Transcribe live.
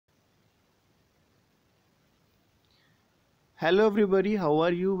Hello everybody, how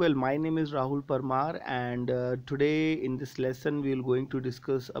are you? Well, my name is Rahul Parmar, and today in this lesson we are going to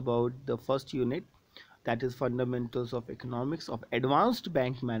discuss about the first unit, that is Fundamentals of Economics of Advanced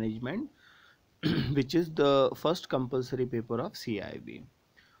Bank Management, which is the first compulsory paper of CAIIB.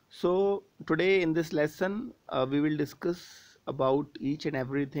 So today in this lesson we will discuss about each and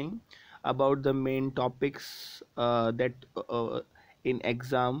everything about the main topics that in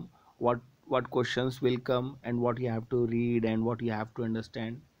exam what questions will come and what you have to read and what you have to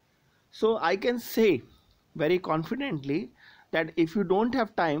understand. So I can say very confidently that if you don't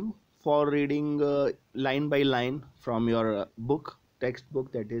have time for reading line by line from your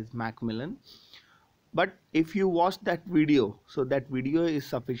textbook, that is Macmillan, but if you watch that video, so that video is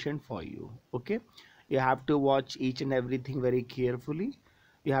sufficient for you. Okay, you have to watch each and everything very carefully.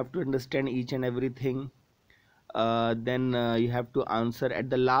 You have to understand each and everything. Then you have to answer at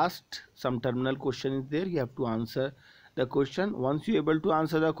the last. Some terminal question is there, you have to answer the question. Once you able to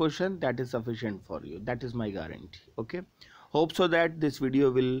answer the question, that is sufficient for you. That is my guarantee. Okay, hope so that this video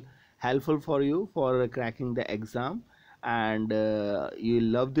will helpful for you for cracking the exam, and you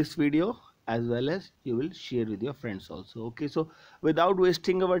will love this video as well as you will share with your friends also. Okay, so without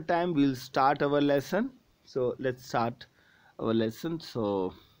wasting our time, we'll start our lesson. So let's start our lesson.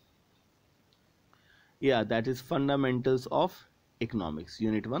 So yeah, that is Fundamentals of Economics,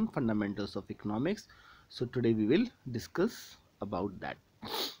 Unit 1, Fundamentals of Economics. So today we will discuss about that.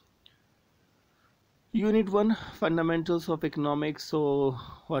 Unit 1, Fundamentals of Economics. So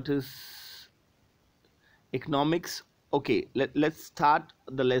what is economics? Okay, let's start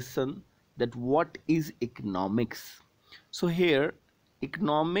the lesson that what is economics. So here,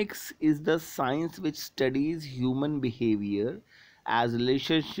 economics is the science which studies human behavior as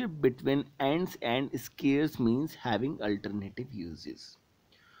relationship between ends and scarce means having alternative uses.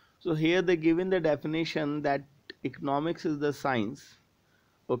 So here they given the definition that economics is the science,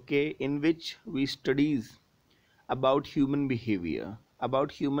 okay, in which we studies about human behavior,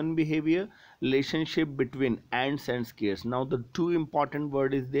 relationship between ants and scarce. Now the two important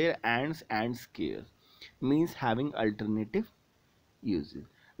word is there, ants and scarce, means having alternative uses.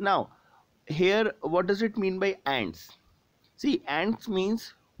 Now here what does it mean by ants? See, ants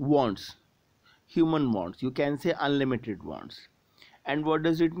means wants, human wants, you can say unlimited wants. And what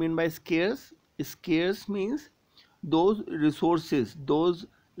does it mean by scarce? Scarce means those resources, those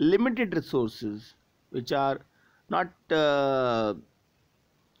limited resources which are not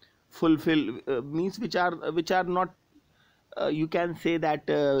fulfill means which are not you can say that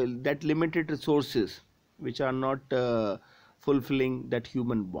that limited resources which are not fulfilling that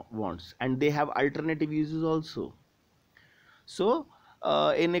human wants, and they have alternative uses also. So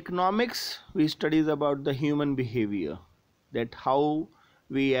in economics we studies about the human behavior, that how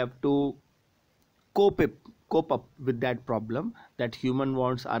we have to cope up, cope up with that problem, that human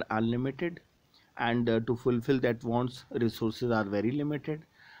wants are unlimited, and to fulfill that wants resources are very limited,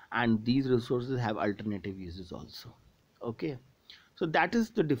 and these resources have alternative uses also. Okay, so that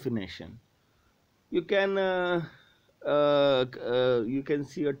is the definition. You can you can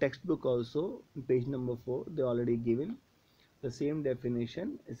see your textbook also, page number 4, they already given the same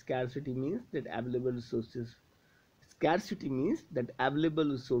definition. Scarcity means that available resources, scarcity means that available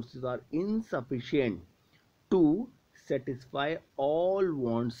resources are insufficient to satisfy all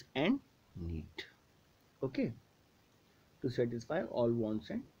wants and need. Okay, to satisfy all wants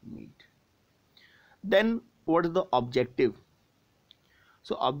and need. Then what is the objective?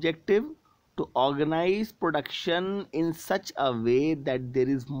 So objective, to organize production in such a way that there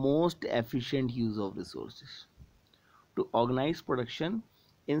is most efficient use of resources. To organize production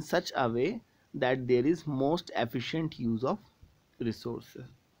in such a way that there is most efficient use of resources.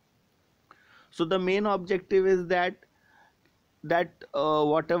 So the main objective is that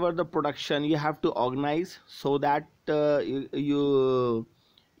whatever the production you have to organize so that you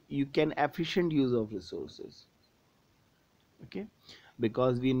can efficient use of resources. Okay,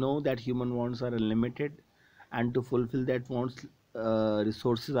 because we know that human wants are unlimited, and to fulfill that wants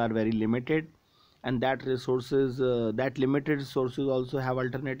resources are very limited, and that resources that limited resources also have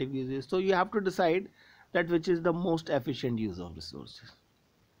alternative uses. So you have to decide that which is the most efficient use of resources.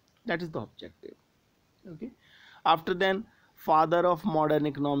 That is the objective. Okay, after then, father of modern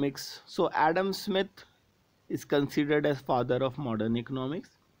economics. So Adam Smith is considered as father of modern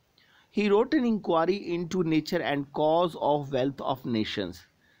economics. He wrote an inquiry into nature and cause of wealth of nations.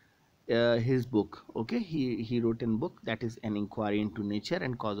 His book, okay, he wrote a book, that is an inquiry into nature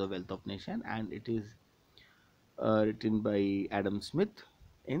and cause of wealth of nation, and it is written by Adam Smith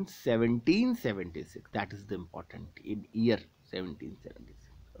in 1776. That is the important, in year 1776.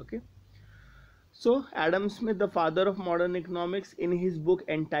 Okay, So, Adam Smith, the father of modern economics, in his book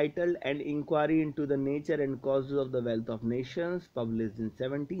entitled An Inquiry into the Nature and Causes of the Wealth of Nations, published in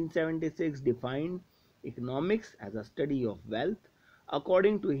 1776, defined economics as a study of wealth.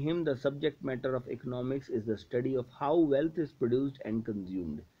 According to him, the subject matter of economics is the study of how wealth is produced and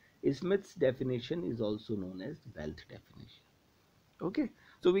consumed. Smith's definition is also known as wealth definition. Okay,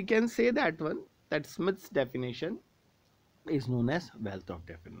 so we can say that one, that Smith's definition is known as wealth of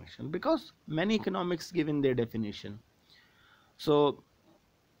definition, because many economics give in their definition. So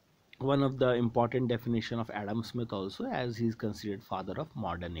one of the important definition of Adam Smith also, as he is considered father of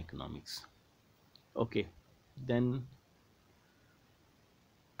modern economics. Okay, then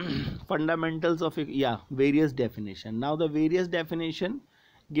fundamentals of various definition. Now the various definition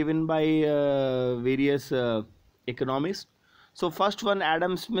given by various economists. So first one,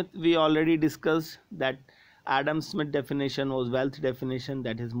 Adam Smith, we already discussed that Adam Smith definition was wealth definition,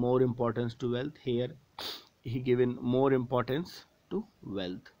 that is more importance to wealth. Here he given more importance to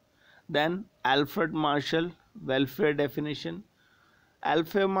wealth. Then Alfred Marshall, welfare definition.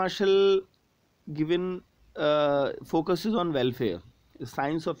 Alfred Marshall given focuses on welfare, the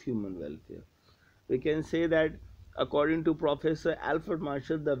science of human welfare. We can say that according to Professor Alfred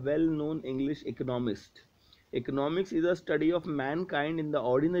Marshall, the well-known English economist, economics is a study of mankind in the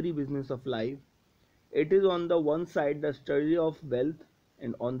ordinary business of life. It is on the one side the study of wealth,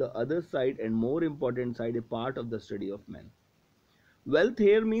 and on the other side and more important side a part of the study of man. Wealth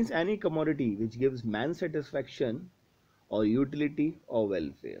here means any commodity which gives man satisfaction or utility or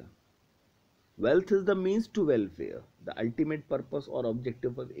welfare. Wealth is the means to welfare. The ultimate purpose or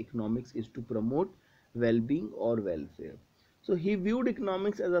objective of economics is to promote well-being or welfare. So he viewed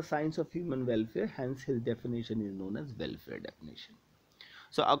economics as a science of human welfare, hence his definition is known as welfare definition.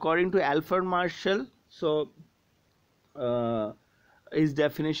 So according to Alfred Marshall, so his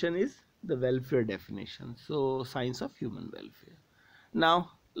definition is the welfare definition, so science of human welfare.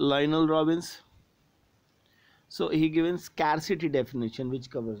 Now Lionel Robbins, so he given scarcity definition which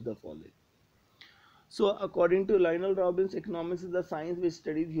covers the following. So according to Lionel Robbins, economics is the science which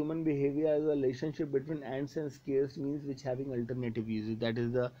studies human behavior as a relationship between ends and scarce means which having alternative uses. That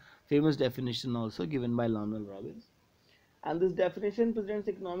is the famous definition also given by Lionel Robbins. And this definition presents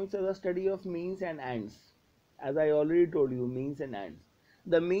economics as a study of means and ends. As I already told you, means and ends.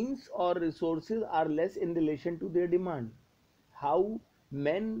 The means or resources are less in relation to their demand. How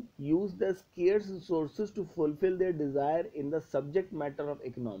men use the scarce resources to fulfill their desire in the subject matter of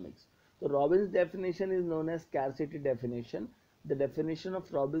economics. So Robbins' definition is known as scarcity definition. The definition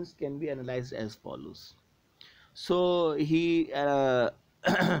of Robbins can be analyzed as follows. So he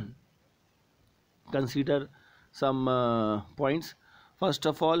consider some points. First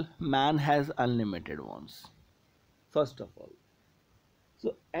of all, man has unlimited wants. First of all,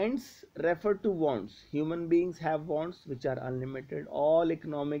 so ends refer to wants. Human beings have wants which are unlimited. All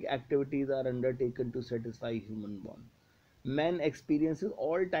economic activities are undertaken to satisfy human want. Man experiences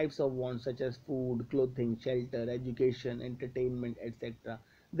all types of wants such as food, clothing, shelter, education, entertainment, etc.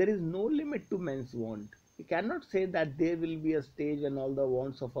 There is no limit to man's want. We cannot say that there will be a stage when all the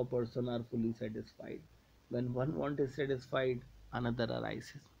wants of a person are fully satisfied. When one want is satisfied, another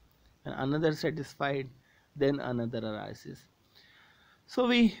arises. When another satisfied, then another arises. So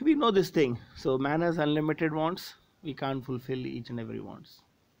we know this thing. So man has unlimited wants. We can't fulfill each and every wants,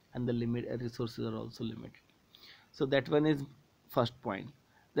 and the limit resources are also limited. So that one is first point.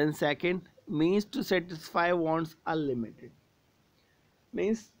 Then second, means to satisfy wants are limited.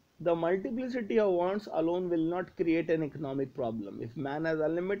 Means the multiplicity of wants alone will not create an economic problem. If man has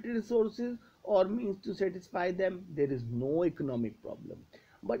unlimited resources or means to satisfy them, there is no economic problem.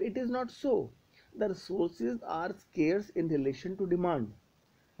 But it is not so. The resources are scarce in relation to demand.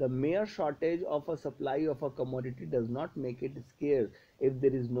 The mere shortage of a supply of a commodity does not make it scarce if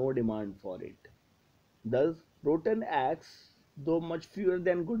there is no demand for it. Thus, rotten eggs, though much fewer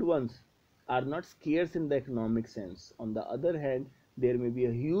than good ones, are not scarce in the economic sense. On the other hand, there may be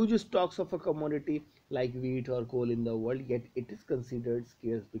a huge stocks of a commodity like wheat or coal in the world, yet it is considered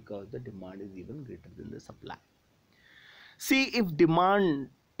scarce because the demand is even greater than the supply. See, if demand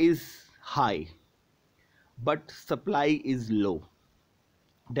is high but supply is low,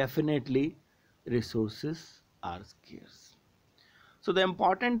 definitely resources are scarce. So the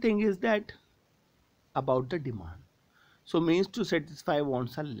important thing is that about the demand. So means to satisfy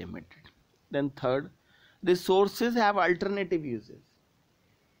wants are limited. Then third, resources have alternative uses.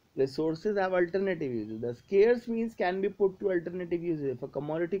 Resources have alternative uses. The scarce means can be put to alternative uses. If a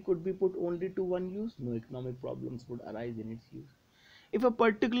commodity could be put only to one use, no economic problems would arise in its use. If a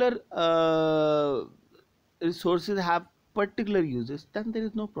particular resources have particular uses, then there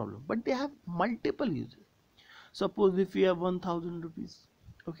is no problem. But they have multiple uses. Suppose if you have 1000 rupees,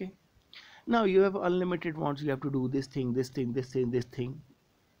 okay, now you have unlimited wants, you have to do this thing, this thing, this thing, this thing.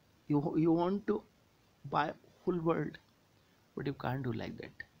 You want to buy whole world, but you can't do like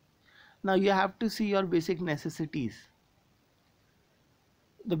that. Now you have to see your basic necessities.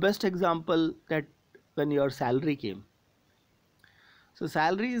 The best example, that when your salary came, so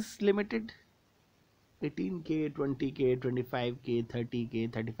salary is limited, 18k, 20k, 25k, 30k,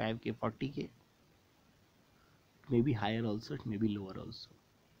 35k, 40k, maybe higher also, it may be lower also.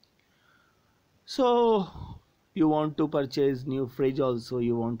 So you want to purchase new fridge also,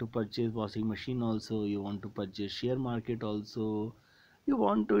 you want to purchase washing machine also, you want to purchase share market also, you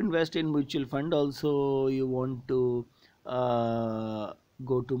want to invest in mutual fund also, you want to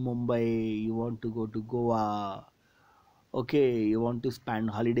go to Mumbai, you want to go to Goa, okay, you want to spend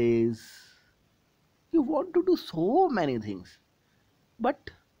holidays, you want to do so many things, but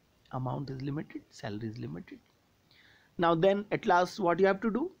amount is limited, salary is limited. Now then at last what you have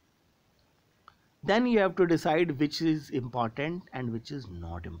to do? Then you have to decide which is important and which is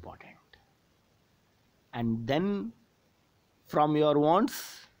not important. And then from your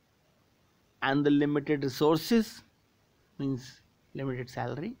wants and the limited resources, means limited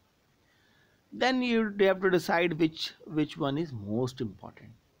salary, then you have to decide which one is most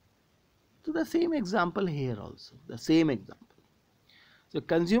important. So the same example here also, the same example. So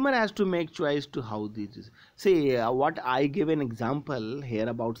consumer has to make choice to how this is. See, what I give an example here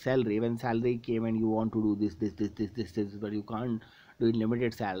about salary. When salary came and you want to do this, but you can't do it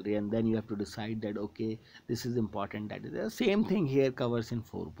limited salary, and then you have to decide that okay, this is important. That is the same thing here covers in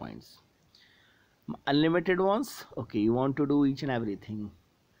 4 points. Unlimited wants, okay, you want to do each and everything.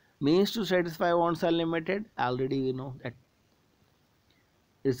 Means to satisfy wants are limited. Already we know that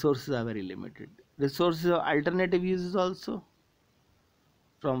resources are very limited. Resources are alternative uses also.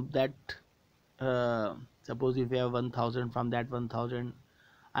 From that, suppose if you have 1000, from that 1000,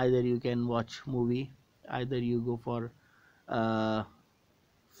 either you can watch movie, either you go for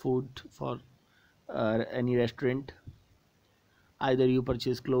food for any restaurant, either you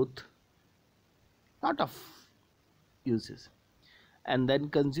purchase cloth, lot of uses. And then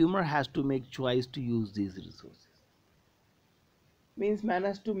consumer has to make choice to use these resources. Means man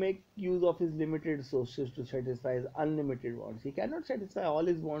has to make use of his limited resources to satisfy his unlimited wants. He cannot satisfy all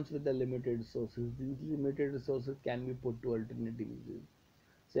his wants with the limited resources. These limited resources can be put to alternative uses.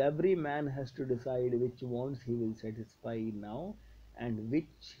 So every man has to decide which wants he will satisfy now and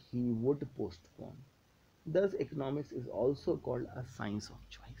which he would postpone. Thus economics is also called a science of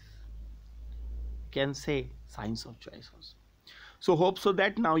choice. Can say science of choice also. So hope so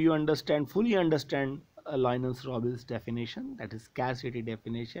that now you fully understand Lionel Robbins definition, that is scarcity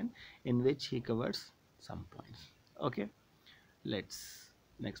definition, in which he covers some points. Okay, let's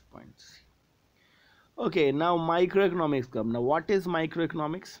next points. Okay, now microeconomics come. Now what is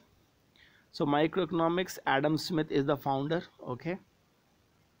microeconomics? So microeconomics, Adam Smith is the founder. Okay,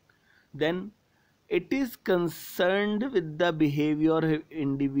 then it is concerned with the behavior of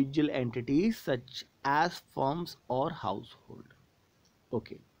individual entities such as firms or household.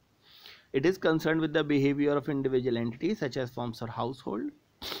 Okay, it is concerned with the behavior of individual entities such as firms or household.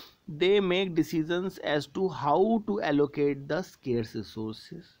 They make decisions as to how to allocate the scarce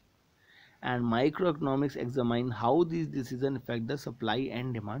resources, and microeconomics examine how these decisions affect the supply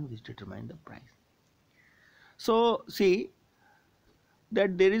and demand, which determine the price. So see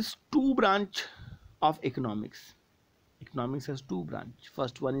that there is two branch of economics. Economics has two branch.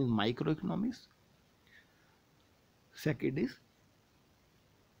 First one is microeconomics, second is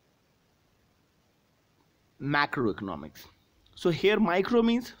macroeconomics. So here micro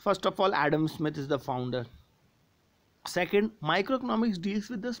means, first of all, Adam Smith is the founder. Second, microeconomics deals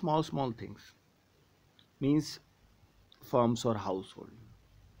with the small things, means firms or household.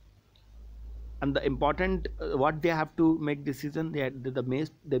 And the important what they have to make decision,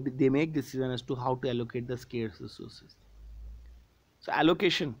 they make decision as to how to allocate the scarce resources. So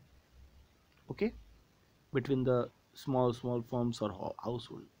allocation, okay, between the small firms or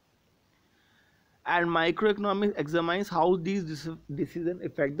household. And microeconomics examines how these decisions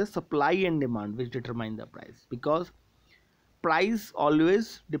affect the supply and demand, which determine the price, because price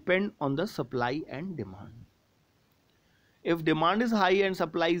always depend on the supply and demand. If demand is high and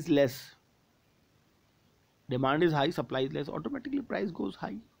supply is less, demand is high, supply is less, automatically price goes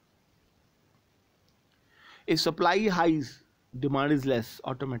high. If supply is high, demand is less,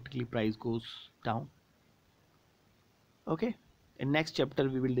 automatically price goes down. Okay, in next chapter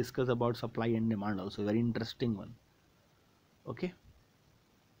we will discuss about supply and demand also, very interesting one. Okay.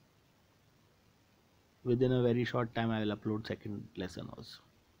 Within a very short time I will upload second lesson also.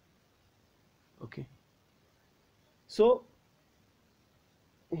 Okay, so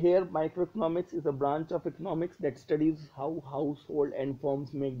here microeconomics is a branch of economics that studies how household and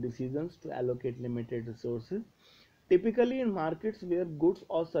firms make decisions to allocate limited resources, typically in markets where goods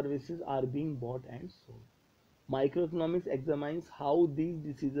or services are being bought and sold. Microeconomics examines how these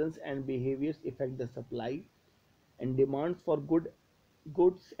decisions and behaviors affect the supply and demands for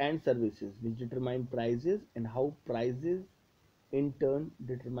goods and services, which determine prices, and how prices in turn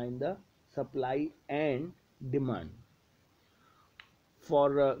determine the supply and demand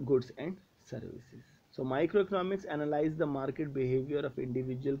for goods and services. So microeconomics analyze the market behavior of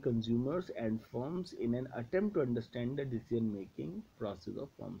individual consumers and firms in an attempt to understand the decision making process of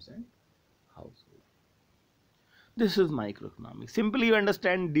firms and households. This is microeconomics. Simply you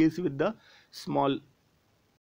understand, deals with the small